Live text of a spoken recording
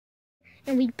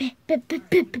And we back at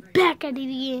it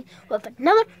again with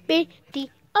another video.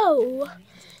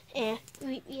 And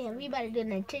we about to do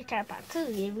another TikTok part 2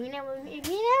 if you know what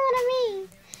I mean.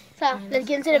 So let's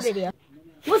get into the video.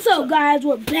 What's up, guys?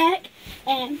 We're back,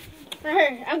 and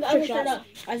I'm gonna shut up.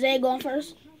 Isaiah going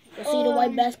first. You see the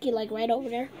white basket like right over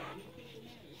there?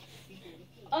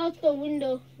 Out the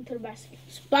window into the basket.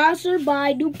 Sponsored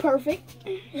by Do Perfect,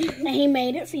 and he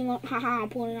made it. See, look, haha, I'm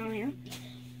putting it on here.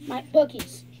 My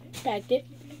Bucky's packed it.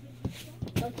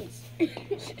 Bucky's.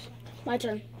 My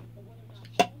turn.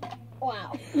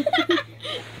 Wow.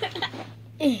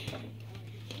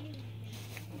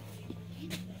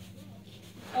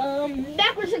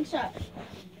 Backwards 6 shots.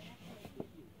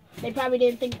 They probably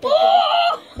didn't think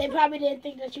that. They probably didn't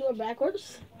think that you were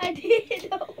backwards. I did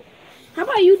though. How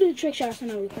about you do the trick shots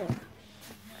and I record?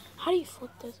 How do you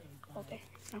flip this? Okay.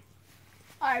 No.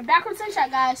 All right, backwards 6 shot,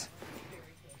 guys.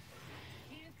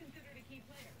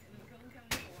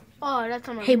 Oh, that's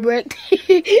on my. Hey, Brick.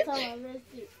 That's on my wrist.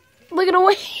 Look at the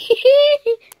way.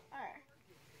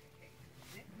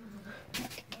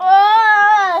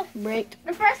 Oh! Brick.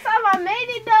 The first time I made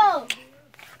it though.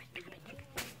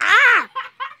 Ah!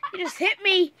 You just hit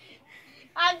me.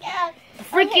 I got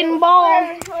Freaking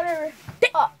ball. Whatever.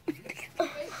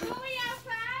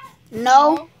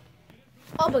 No.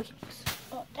 All buckets.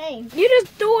 Oh, dang. You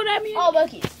just threw it at me. All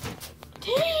buckets.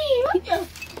 Dang, what the?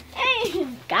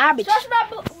 Dang. Garbage. Josh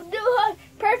about to do her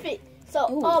perfect.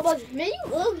 So, Ooh. all buckets. Man,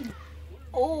 you ugly.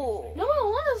 Oh. No one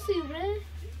wants to see you, man.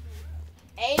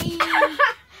 Hey.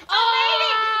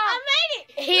 I made it.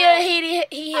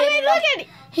 He hit it. Look at it.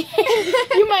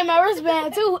 You made my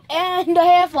wristband too, and the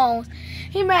headphones.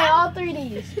 He made all 3 of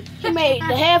these. He made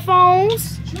the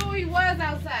headphones. Chewy was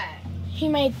outside. He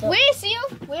made the. Where's you?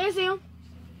 Where's him?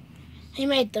 He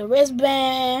made the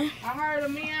wristband. I heard a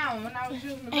meow when I was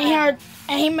shooting the And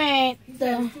he made He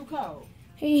said it the. was too cold.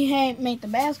 He had made the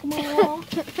basketball.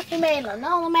 He made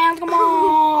another basketball.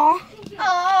 All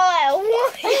at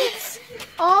once.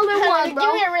 All at once, bro.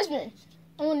 Give me a wristband.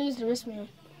 I'm gonna use the wristband.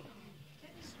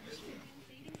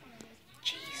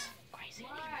 Jeez, crazy.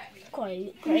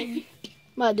 Crazy.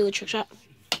 I'm about to do a trick shot.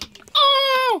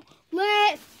 Oh,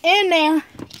 let in there.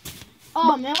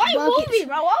 Oh man, why you Buckets. moving,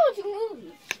 bro? Why would you move?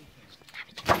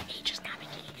 He just got me.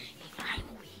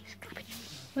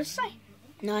 What'd you say?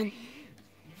 None.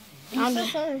 I'm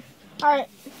just saying. All right.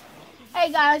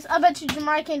 Hey guys, I bet you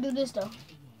Jamari can't do this though.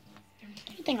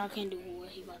 You think I can do what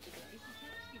he about to do?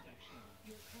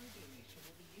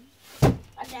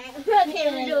 I can't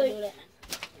even do it.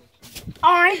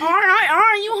 All right.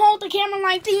 You hold the camera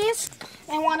like this,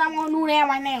 and what I'm gonna do that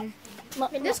right now.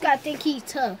 Look, this guy think he's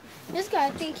tough. This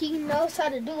guy think he knows how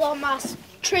to do all my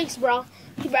tricks, bro.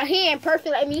 He ain't perfect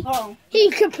like me. Oh.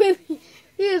 He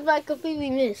is like completely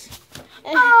missed.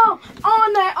 Oh,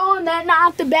 on that, not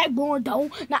off the backboard though.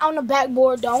 Not on the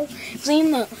backboard though. See,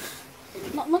 look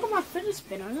at my fidget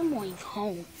spinner. This boy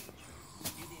cold.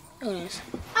 Look at this.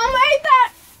 I made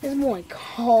that. This boy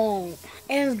cold.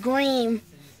 And it's green.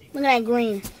 Look at that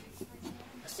green.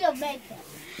 Still make that.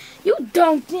 You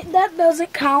don't. That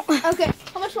doesn't count. Okay,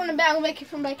 how much from the bag will make it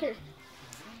from back here?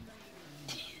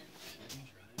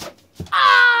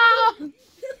 Ah!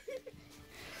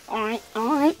 All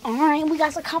right. We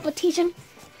got some competition.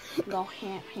 Go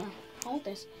here. Hold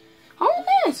this.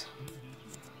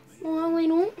 Well, we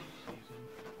don't.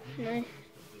 No.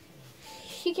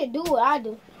 He can do what I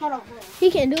do. Hold on. He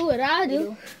can do what I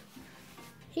do.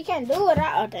 He can't do what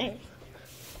I do. Dang.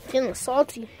 Feeling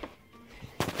salty.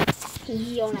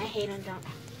 He on that head and jump.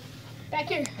 Back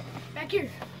here.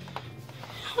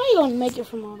 How you gonna make it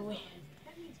from all the way?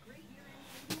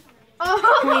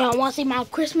 Oh, Yeah, want to see my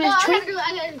Christmas tree? I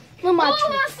gotta do. Look my I tree.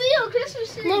 want to see your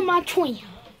Christmas tree. Look my tree.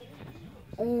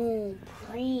 Oh,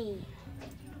 pretty.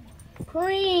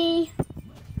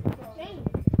 Dang.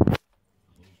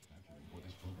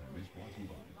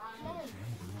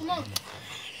 Come on.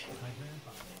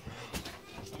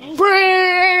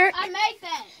 Break. I made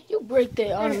that. You break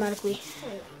that automatically.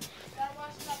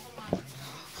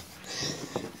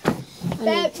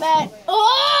 Back. I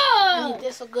Oh! need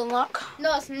this for good luck.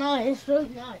 No, it's not. It's really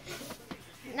not.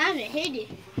 Not even hit it.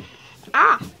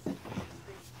 Ah.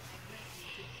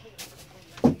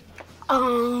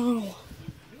 Oh.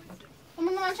 I'm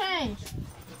gonna change.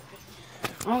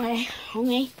 Okay.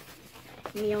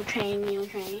 Meal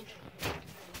train.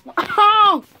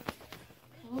 Oh.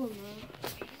 Oh, man.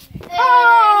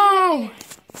 Oh.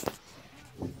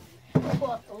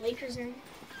 Pull up the Lakers in.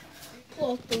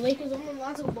 Pull up the Lakers on the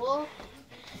Lonzo Ball.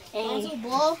 Hey. Lonzo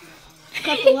Ball.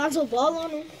 Got the Lonzo Ball on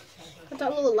him. Got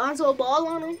that little Lonzo Ball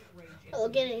on him. Oh,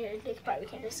 get in here. They probably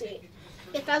can't see it.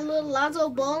 Get that little Lonzo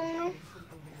Ball on him.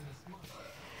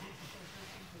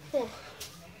 Come on.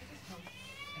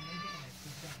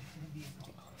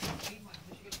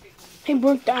 He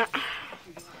broke that.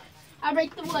 I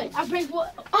break the wood. I break wood.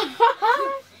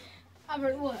 I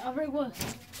break wood. I break wood.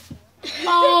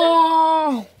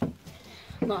 Oh!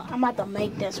 Look, I'm about to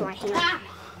make this right here.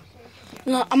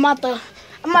 Look, I'm about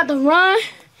to run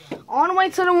all the way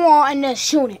to the wall and then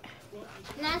shoot it.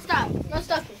 Now stop. No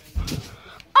stuffing.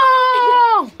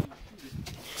 Oh!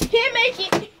 Can't make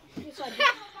it.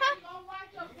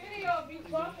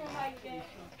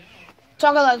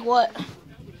 Talking like what?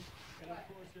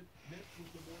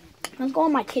 Let's go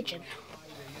in my kitchen.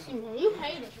 You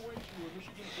hate it.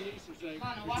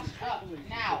 Wash up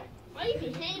now. Why you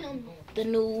can hate them? The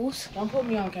news. Don't put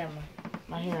me on camera.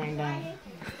 My hair ain't done.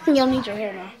 You don't need your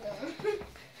hair now.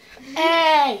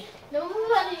 Hey!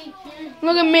 Nobody can.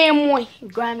 Look at man boy.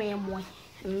 Grab man boy.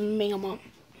 Make him up.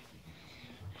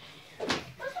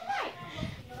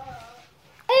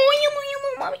 Oh, you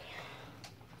mommy.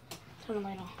 Turn the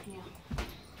light on. Yeah.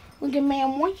 Look at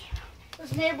man boy.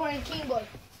 It's man boy and king boy.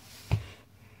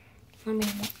 Man boy.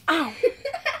 Ow.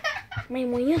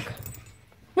 Man boy, look.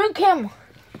 Look camera.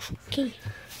 King.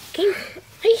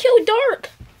 He's so dark.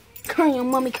 Come on,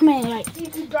 mommy. Come here. Like. He's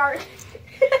too dark.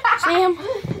 Sam.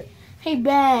 He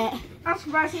bad. I'm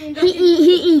surprised he didn't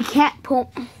He eat cat poop.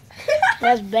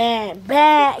 That's bad.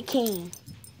 Bad King.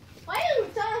 Why are you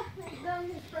done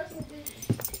his personal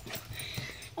business?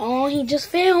 Oh, he just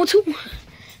fell too.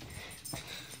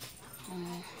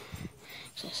 Oh,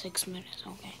 so 6 minutes,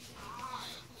 okay.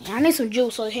 Yeah, I need some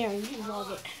juice so here you can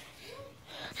vlog it.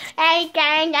 Hey,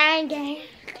 gang.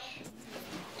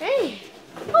 Hey.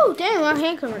 Oh, damn, my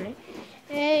hand covered.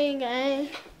 Hey, gang.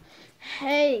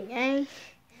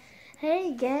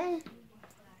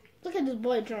 Look at this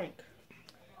boy drink.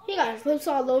 He got his lips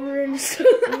all over in his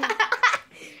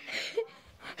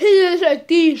He looks like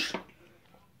these.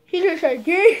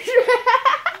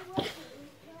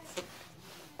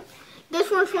 This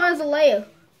one's fun as a layup.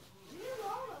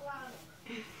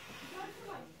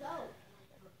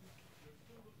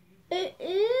 It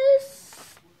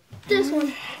is this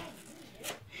one.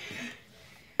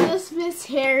 This Miss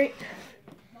Harriet.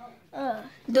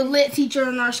 The lit teacher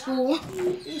in our school.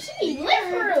 She lit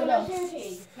for real though.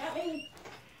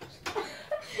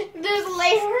 There's a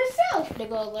lay for herself. They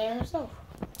go lay herself.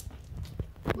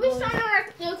 We started our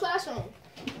new classroom.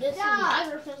 This is my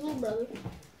girlfriend's little brother.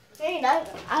 Hey,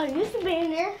 I used to be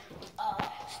in there.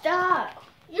 Stop.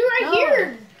 You're right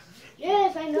here.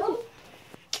 Yes, I know.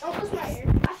 Don't push my ear.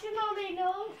 I should already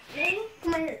know.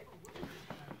 Come right here.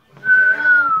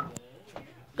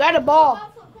 Got a ball.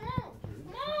 Come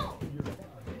on.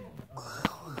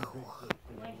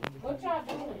 What y'all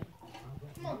doing?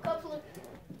 Come on, couple of.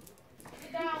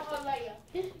 Sit down or lay up.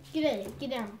 Get in. Get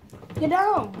down. Get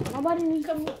down. Nobody needs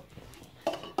to Come here.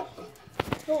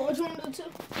 Oh, what you want to do too?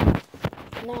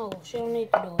 No, she don't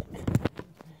need to do it.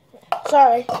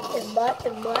 Sorry. It's black.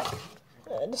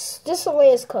 This is the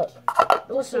way it's cut.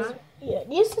 This is, yeah,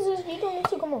 this is, you don't need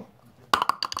to, come on.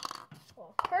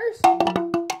 First.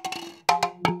 Dang.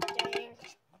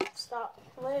 Stop.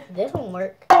 This won't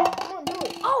work. Come on, do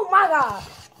it. Oh my god.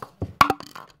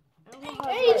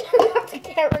 Hey, turn off the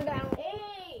camera down.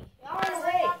 Hey, Where's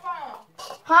my phone?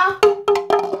 Huh?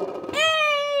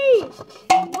 Hey!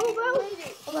 Move out.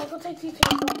 I'm like, go take these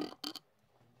things.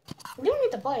 You don't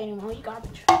need to play anymore, you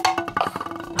garbage.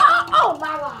 Oh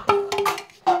my god.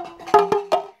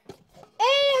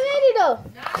 Hey, I'm ready though.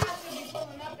 Now I have to be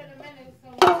pulling up in a minute, so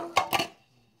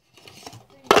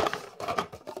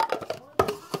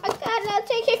I gotta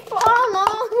take it for a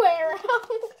long way around.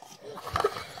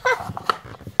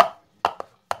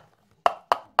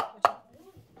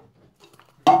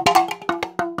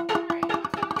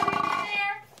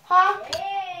 Huh?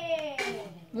 hey,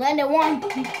 Landed one.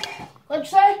 What'd you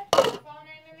say? phone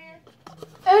ain't in there?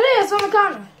 It is on the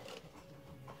counter.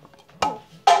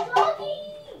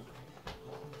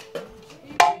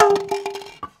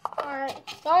 Alright.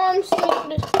 I'm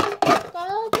stupid.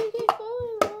 Gotta take it for a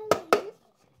long way.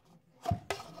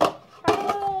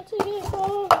 Gotta take it for a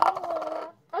long way.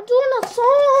 I'm doing a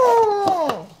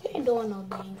song. You ain't doing no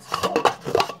things.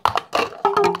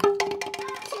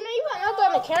 You know, you got nothing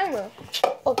on the camera.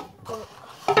 Oh.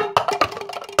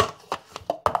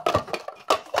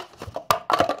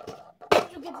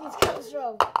 Where'd you get these clips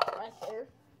from? Right there.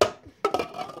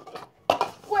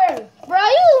 Where? Bro,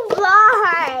 you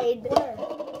lied. Where?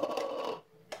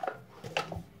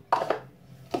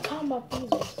 I'm talking about these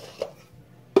ones.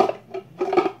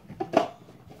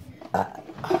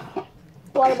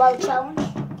 What about the challenge?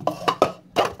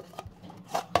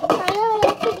 I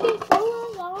gotta take it for a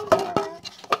long way.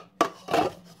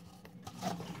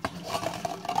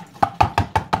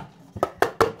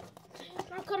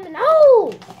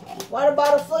 Water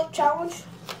bottle flip challenge.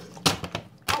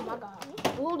 Oh my god.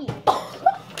 Booty.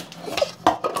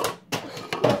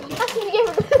 I can give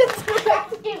it this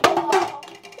basketball.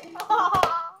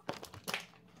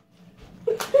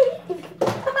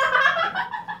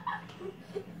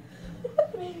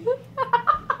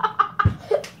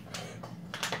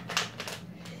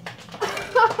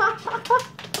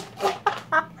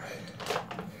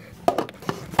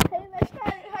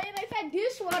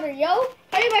 Dishwater, yo.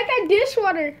 How you like that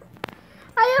dishwater?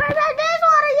 How you like that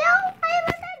dishwater, yo? How you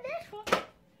like that dishwater?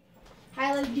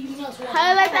 Highlight these nuts. How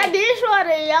you like that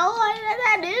dishwater, yo? How you like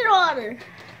that dishwater?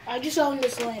 I just own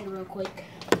this land real quick.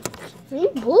 You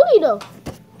booty though.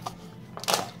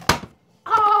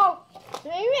 Oh,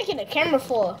 man, you're making the camera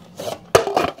full.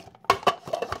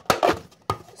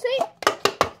 See?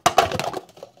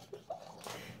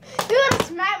 You're gonna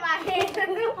smack my hand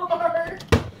hard.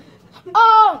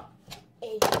 Oh.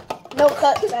 Hey, no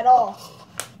cuts at all.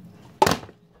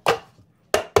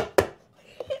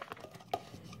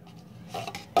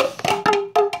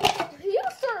 You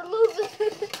start losing.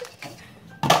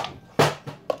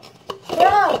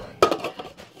 Bro.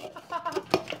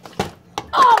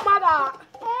 Oh my god.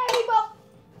 Hey,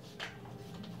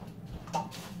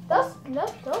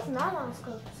 those not on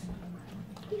scopes.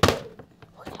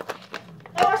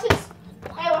 Hey, watch this.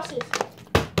 Hey, watch this.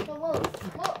 Look.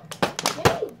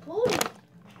 Hey, booty.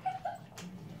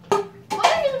 What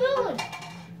are you doing?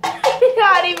 I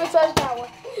didn't even touch that one.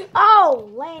 Oh,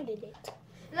 landed it.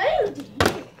 No, you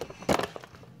didn't.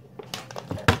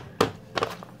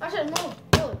 I should move.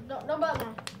 Don't bother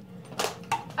me.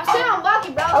 I said I'm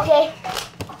lucky, bro. Okay.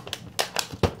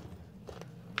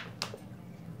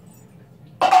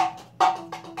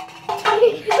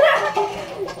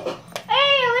 Hey,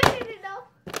 I landed it though.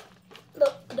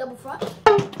 Look, double front.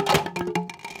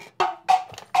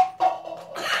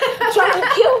 Trying to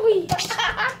kill me.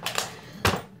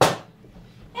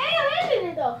 Hey, I landed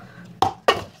it though.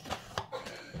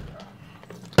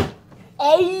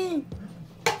 Hey.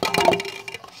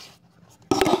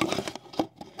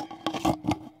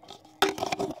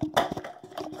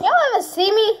 Y'all ever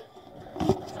see me?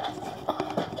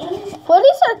 Well,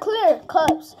 these are clear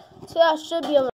cups, so I should be able to.